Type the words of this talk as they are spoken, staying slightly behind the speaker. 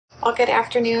Well, good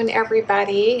afternoon,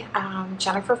 everybody.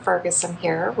 Jennifer Ferguson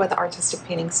here with Artistic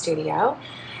Painting Studio,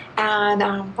 and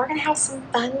we're going to have some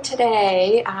fun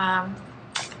today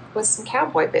with some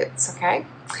cowboy boots, okay?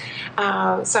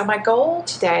 So my goal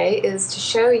today is to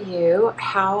show you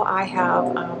how I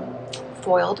have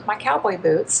foiled my cowboy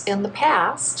boots in the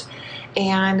past,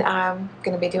 and I'm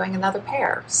going to be doing another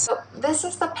pair. So this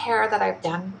is the pair that I've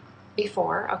done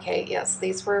before, okay? Yes,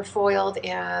 these were foiled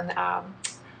in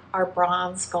our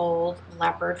bronze gold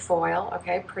leopard foil.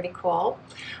 Okay, pretty cool.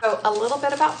 So a little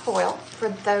bit about foil for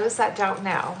those that don't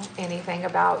know anything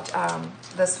about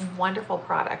this wonderful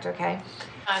product. Okay,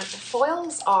 and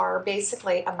foils are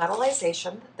basically a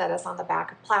metallization that is on the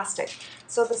back of plastic.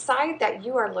 So the side that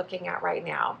you are looking at right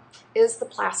now is the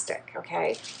plastic.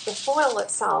 Okay, the foil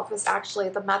itself is actually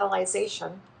the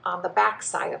metallization on the back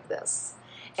side of this,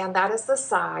 and that is the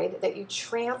side that you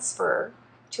transfer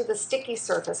to the sticky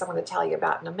surface I'm going to tell you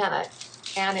about in a minute,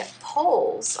 and it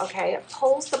pulls, okay, it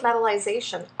pulls the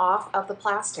metallization off of the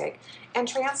plastic and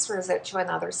transfers it to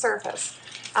another surface.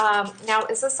 Now,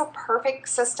 is this a perfect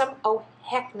system? Oh,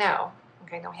 heck no.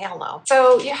 Okay, no, hell no.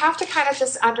 So you have to kind of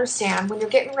just understand when you're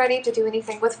getting ready to do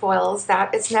anything with foils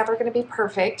that it's never going to be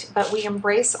perfect, but we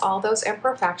embrace all those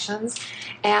imperfections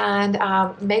and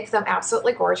make them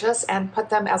absolutely gorgeous and put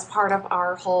them as part of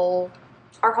our whole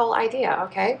idea,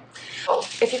 okay? So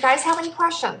if you guys have any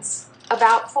questions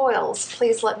about foils,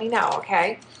 please let me know,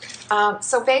 okay?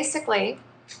 So basically,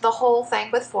 the whole thing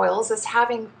with foils is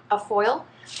having a foil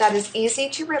that is easy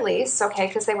to release, okay,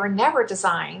 because they were never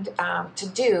designed to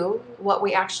do what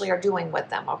we actually are doing with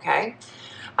them, okay?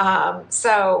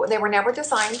 So they were never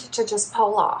designed to just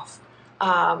pull off.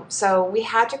 So we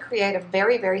had to create a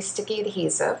very, very sticky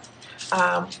adhesive,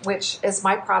 which is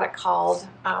my product called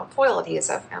Foil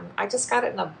Adhesive. And I just got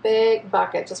it in a big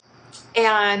bucket.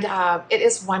 And it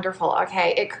is wonderful,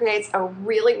 okay? It creates a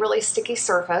really, really sticky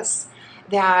surface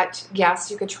that, yes,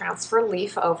 you could transfer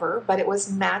leaf over, but it was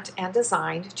meant and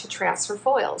designed to transfer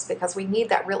foils because we need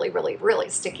that really, really, really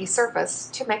sticky surface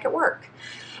to make it work.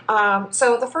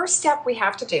 So the first step we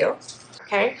have to do,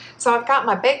 okay, so I've got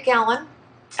my big gallon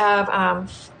of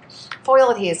foil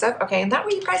adhesive, okay, and that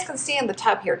way you guys can see in the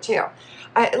tub here too.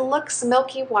 It looks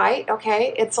milky white,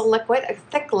 okay, it's a liquid, a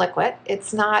thick liquid.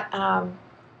 It's not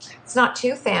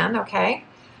too thin, okay,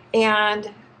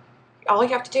 and all you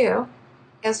have to do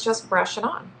is just brush it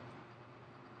on.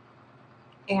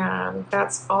 And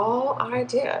that's all I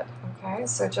did, okay?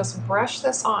 So just brush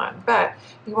this on, but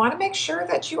you want to make sure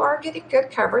that you are getting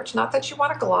good coverage, not that you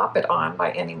want to glop it on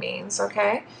by any means,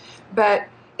 okay? But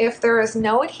if there is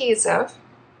no adhesive,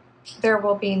 there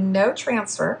will be no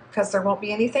transfer because there won't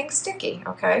be anything sticky,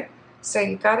 okay? So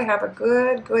you've got to have a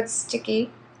good sticky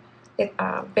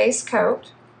base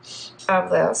coat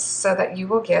of this so that you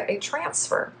will get a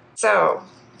transfer. So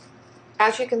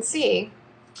as you can see,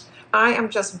 I am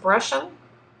just brushing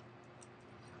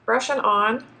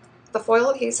on the foil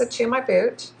adhesive to my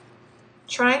boot,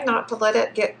 trying not to let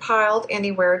it get piled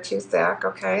anywhere too thick,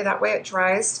 okay? That way it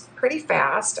dries pretty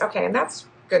fast, okay? And that's a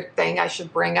good thing I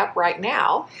should bring up right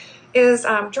now is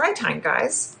dry time,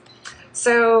 guys.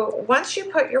 So once you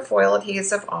put your foil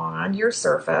adhesive on your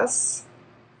surface,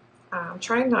 I'm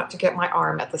trying not to get my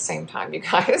arm at the same time, you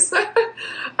guys.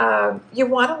 You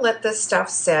want to let this stuff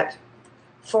sit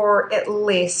for at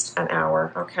least an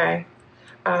hour, okay?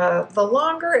 The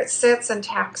longer it sits and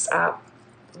tacks up,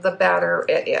 the better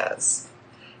it is.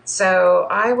 So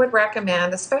I would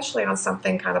recommend, especially on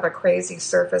something kind of a crazy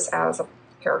surface as a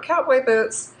pair of cowboy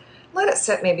boots, let it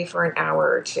sit maybe for an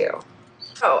hour or two.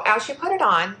 So as you put it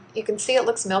on, you can see it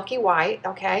looks milky white,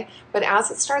 okay? But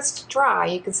as it starts to dry,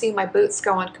 you can see my boots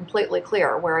going completely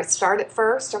clear. Where I started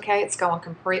first, okay, it's going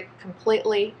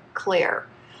completely clear.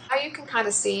 Now you can kind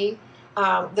of see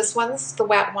this one's the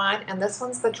wet one and this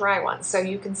one's the dry one. So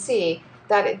you can see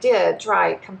that it did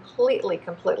dry completely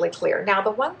clear. Now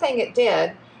the one thing it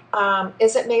did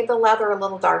is it made the leather a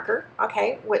little darker,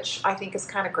 okay, which I think is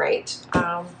kind of great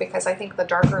because I think the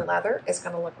darker leather is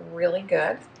going to look really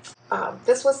good.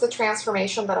 This was the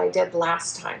transformation that I did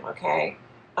last time, okay?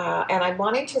 And I'm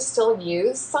wanting to still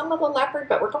use some of the leopard,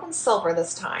 but we're going silver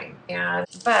this time.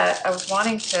 But I was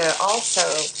wanting to also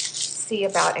see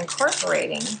about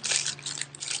incorporating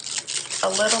a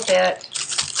little bit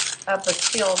of the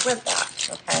teal with that,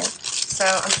 okay? So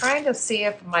I'm trying to see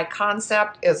if my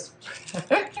concept is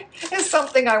is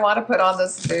something I want to put on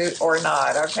this boot or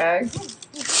not, okay?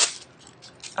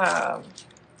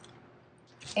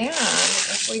 And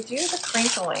if we do the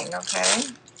crinkling, okay,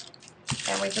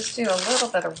 and we just do a little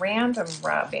bit of random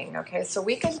rubbing, okay, so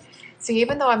we can see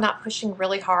even though I'm not pushing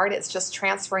really hard, it's just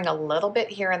transferring a little bit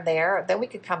here and there, then we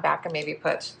could come back and maybe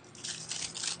put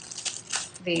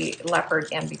the leopard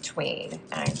in between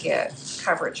and get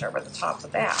coverage over the top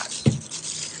of that.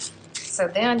 So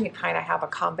then you kind of have a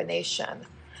combination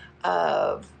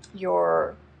of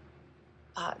your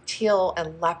teal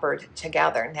and leopard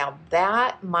together. Now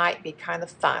that might be kind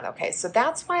of fun, okay? So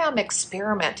that's why I'm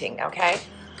experimenting, okay?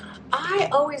 I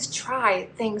always try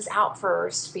things out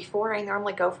first before I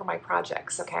normally go for my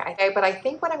projects, okay? But I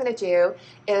think what I'm gonna do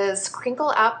is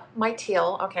crinkle up my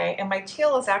teal, okay? And my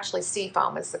teal is actually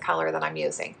Seafoam is the color that I'm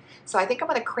using. So I think I'm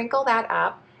gonna crinkle that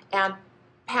up and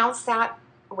pounce that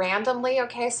randomly,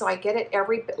 okay? So I get it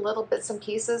every little bits and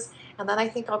pieces. And then I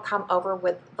think I'll come over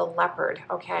with the leopard,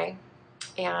 okay?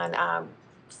 And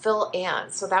fill in.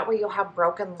 So that way you'll have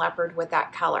broken leopard with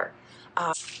that color.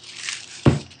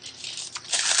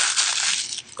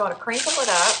 Going to crinkle it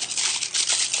up.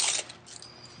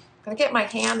 I'm going to get my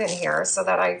hand in here so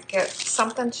that I get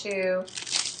something to,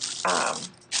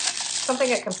 something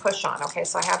it can push on, okay?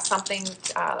 So I have something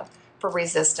for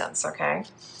resistance, okay?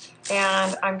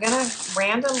 And I'm going to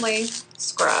randomly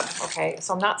scrub, okay?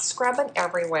 So I'm not scrubbing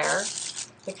everywhere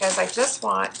because I just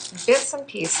want bits and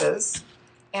pieces.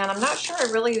 And I'm not sure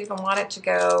I really even want it to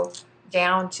go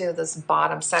down to this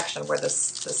bottom section where the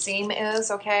seam is,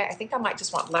 okay? I think I might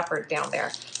just want leopard down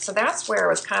there. So that's where I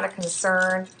was kind of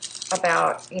concerned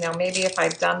about, you know, maybe if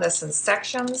I'd done this in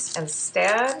sections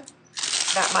instead,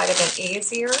 that might have been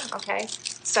easier, okay?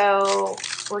 So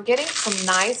we're getting some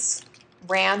nice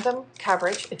random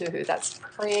coverage. Ooh, that's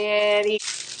pretty.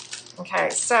 Okay,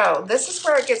 so this is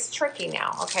where it gets tricky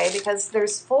now, okay? Because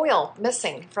there's foil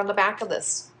missing from the back of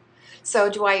this.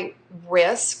 So do I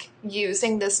risk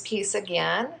using this piece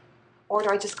again, or do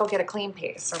I just go get a clean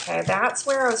piece, okay? That's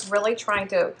where I was really trying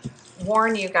to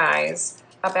warn you guys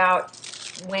about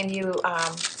when you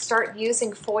start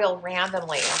using foil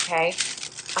randomly, okay?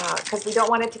 Because we don't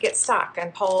want it to get stuck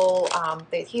and pull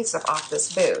the adhesive off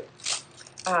this boot.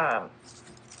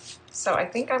 So I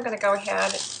think I'm gonna go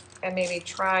ahead and maybe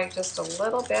try just a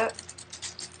little bit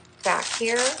back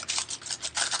here.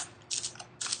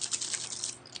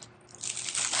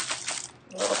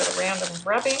 A little bit of random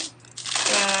rubbing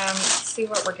and see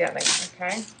what we're getting,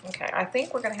 okay? Okay, I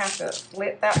think we're gonna have to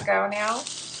let that go now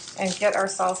and get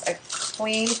ourselves a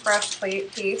clean, fresh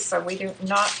piece so we do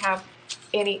not have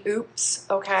any oops,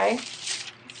 okay?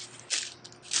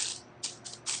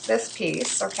 This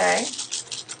piece, okay?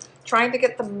 Trying to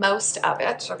get the most of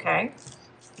it, okay?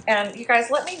 And you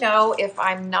guys let me know if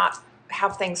I'm not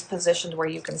have things positioned where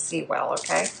you can see well,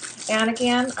 okay? And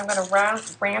again, I'm gonna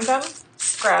random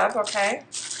scrub, okay?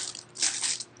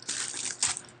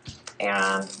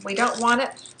 And we don't want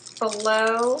it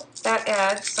below that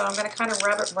edge, so I'm gonna kind of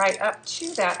rub it right up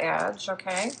to that edge,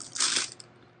 okay?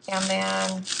 And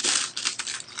then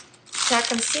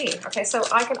check and see. Okay, so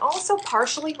I can also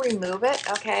partially remove it,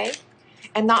 okay?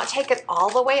 And not take it all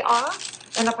the way off.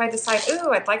 And if I decide,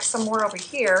 ooh, I'd like some more over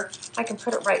here, I can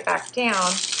put it right back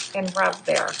down and rub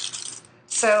there.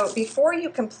 So before you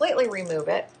completely remove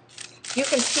it, you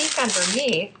can peek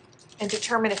underneath and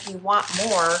determine if you want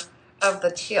more of the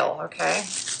teal, okay?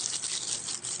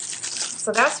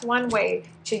 So that's one way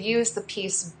to use the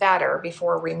piece better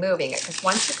before removing it, because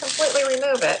once you completely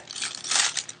remove it,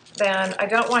 then I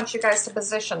don't want you guys to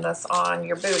position this on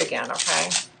your boot again, okay?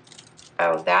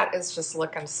 Oh, that is just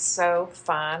looking so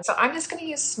fun. So I'm just gonna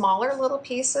use smaller little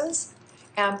pieces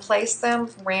and place them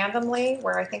randomly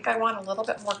where I think I want a little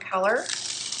bit more color.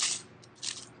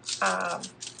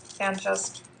 And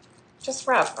just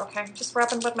rub, okay? Just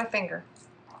rubbing with my finger.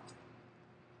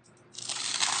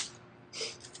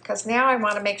 Because now I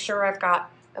want to make sure I've got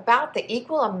about the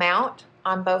equal amount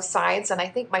on both sides. And I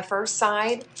think my first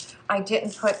side, I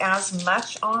didn't put as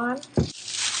much on.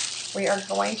 We are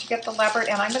going to get the leopard,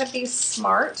 and I'm going to be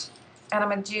smart, and I'm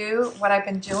going to do what I've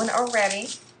been doing already,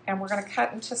 and we're going to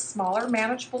cut into smaller,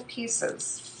 manageable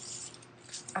pieces.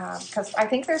 Because I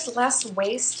think there's less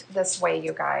waste this way,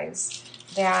 you guys,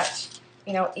 that,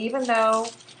 you know, even though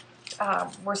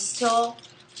we still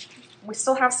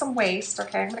have some waste,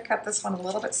 okay? I'm going to cut this one a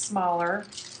little bit smaller.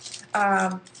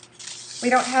 We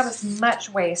don't have as much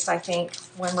waste, I think,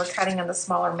 when we're cutting in the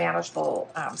smaller, manageable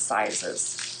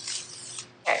sizes.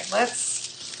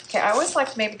 Okay, I always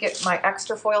like to maybe get my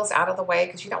extra foils out of the way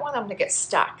because you don't want them to get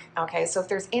stuck, okay? So if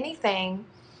there's anything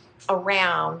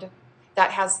around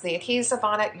that has the adhesive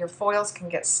on it, your foils can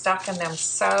get stuck in them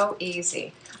so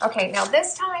easy. Okay, now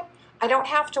this time, I don't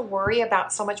have to worry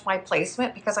about so much my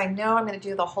placement because I know I'm going to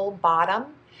do the whole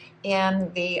bottom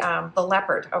in the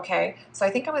leopard, okay? So I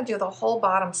think I'm going to do the whole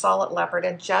bottom solid leopard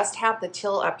and just have the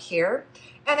teal up here.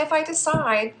 And if I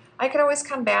decide, I could always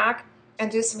come back and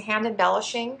do some hand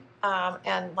embellishing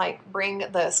and like bring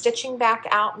the stitching back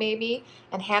out maybe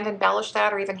and hand embellish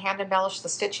that, or even hand embellish the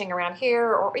stitching around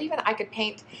here, or even I could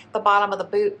paint the bottom of the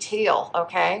boot teal,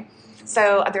 okay?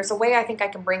 So there's a way I think I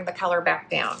can bring the color back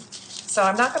down. So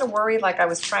I'm not going to worry like I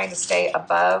was trying to stay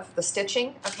above the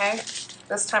stitching, okay?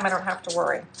 This time I don't have to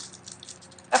worry.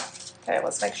 Okay,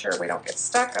 let's make sure we don't get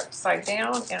stuck upside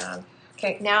down. And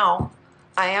okay, now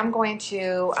I am going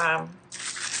to, I'm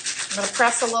going to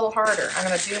press a little harder. I'm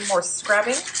going to do more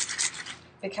scrubbing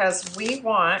because we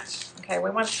want, okay,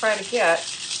 we want to try to get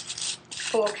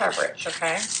full coverage,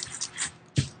 okay?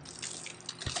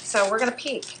 So we're going to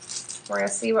peek. We're going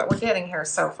to see what we're getting here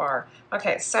so far.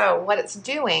 Okay, so what it's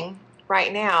doing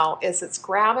right now is it's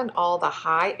grabbing all the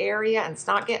high area and it's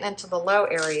not getting into the low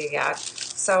area yet.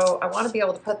 So I want to be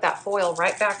able to put that foil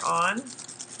right back on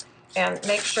and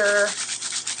make sure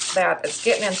that it's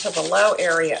getting into the low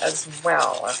area as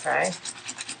well, okay?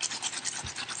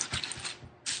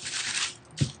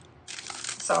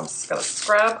 So I'm just going to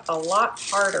scrub a lot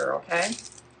harder, okay?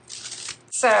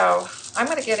 So I'm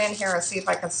going to get in here and see if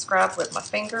I can scrub with my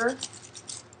finger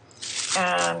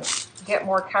and get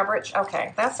more coverage.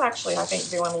 Okay, that's actually, I think,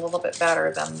 doing a little bit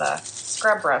better than the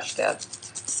scrub brush did.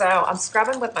 So I'm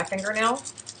scrubbing with my fingernail.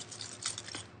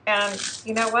 And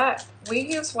you know what? We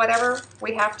use whatever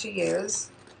we have to use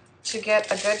to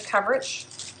get a good coverage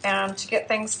and to get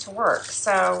things to work.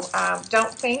 So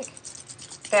don't think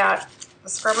that the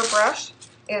scrubber brush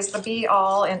is the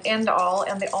be-all and end-all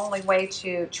and the only way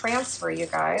to transfer, you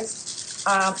guys.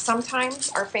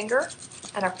 Sometimes our finger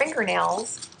and our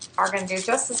fingernails are going to do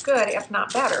just as good, if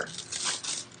not better.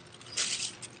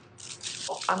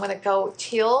 I'm going to go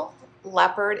teal,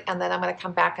 leopard, and then I'm going to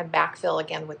come back and backfill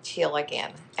again with teal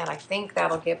again. And I think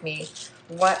that'll give me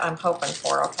what I'm hoping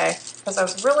for, okay? Because I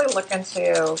was really looking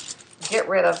to get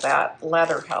rid of that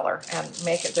leather color and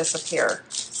make it disappear.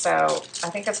 So I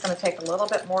think it's going to take a little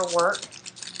bit more work,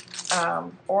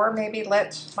 or maybe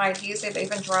let my adhesive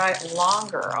even dry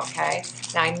longer, okay?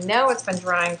 Now I know it's been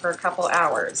drying for a couple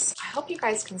hours. I hope you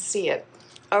guys can see it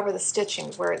over the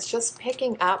stitching where it's just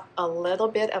picking up a little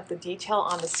bit of the detail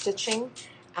on the stitching,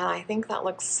 and I think that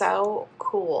looks so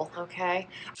cool, okay?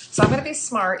 So I'm going to be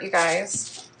smart, you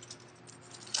guys.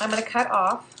 I'm going to cut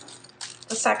off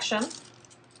the section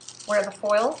where the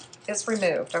foil is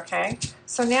removed, okay?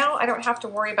 So now I don't have to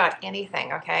worry about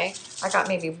anything, okay? I got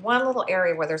maybe one little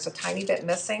area where there's a tiny bit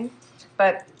missing,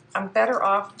 but I'm better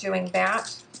off doing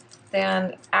that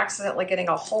than accidentally getting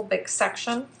a whole big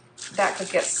section that could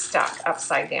get stuck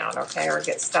upside down, okay? Or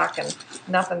get stuck and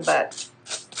nothing but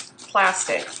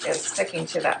plastic is sticking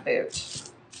to that boot.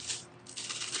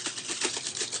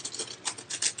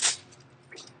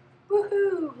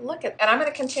 Woohoo, look at, and I'm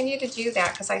going to continue to do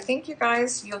that because I think you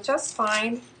guys, you'll just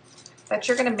find that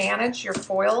you're going to manage your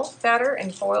foil better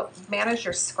and manage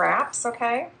your scraps,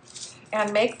 okay?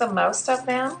 And make the most of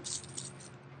them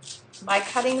by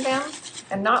cutting them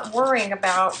and not worrying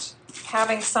about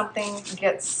having something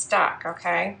get stuck,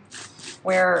 okay?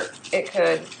 Where it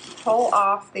could pull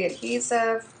off the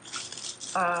adhesive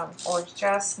or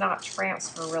just not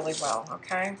transfer really well,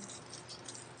 okay?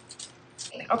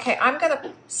 Okay, I'm going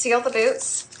to seal the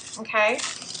boots, okay?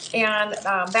 And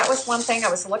that was one thing I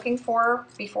was looking for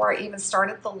before I even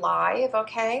started the live,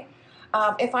 okay?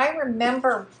 If I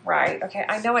remember right, okay,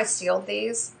 I know I sealed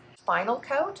these. Final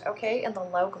coat, okay, in the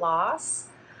low gloss.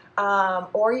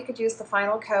 Or you could use the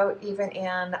final coat even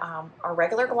in a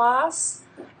regular gloss,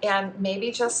 and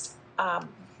maybe just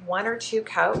one or two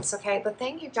coats, okay? The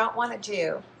thing you don't want to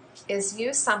do is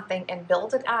use something and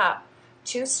build it up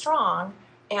too strong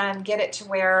and get it to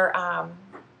where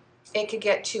it could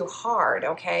get too hard,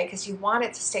 okay? Because you want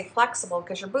it to stay flexible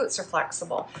because your boots are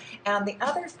flexible. And the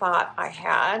other thought I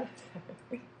had,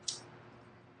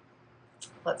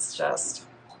 let's just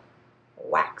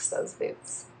wax those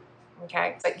boots,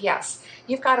 okay? But yes,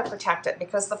 you've got to protect it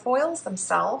because the foils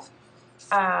themselves,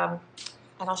 and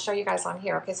I'll show you guys on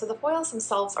here, okay? So the foils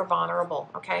themselves are vulnerable,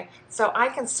 okay? So I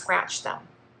can scratch them.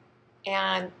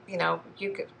 And, you know,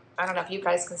 you could, I don't know if you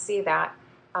guys can see that,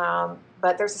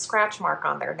 but there's a scratch mark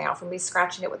on there now from me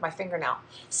scratching it with my fingernail.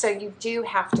 So you do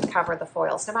have to cover the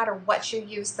foils no matter what you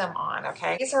use them on,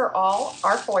 okay? These are all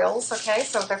our foils, okay?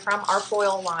 So they're from our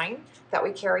foil line that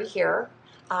we carry here.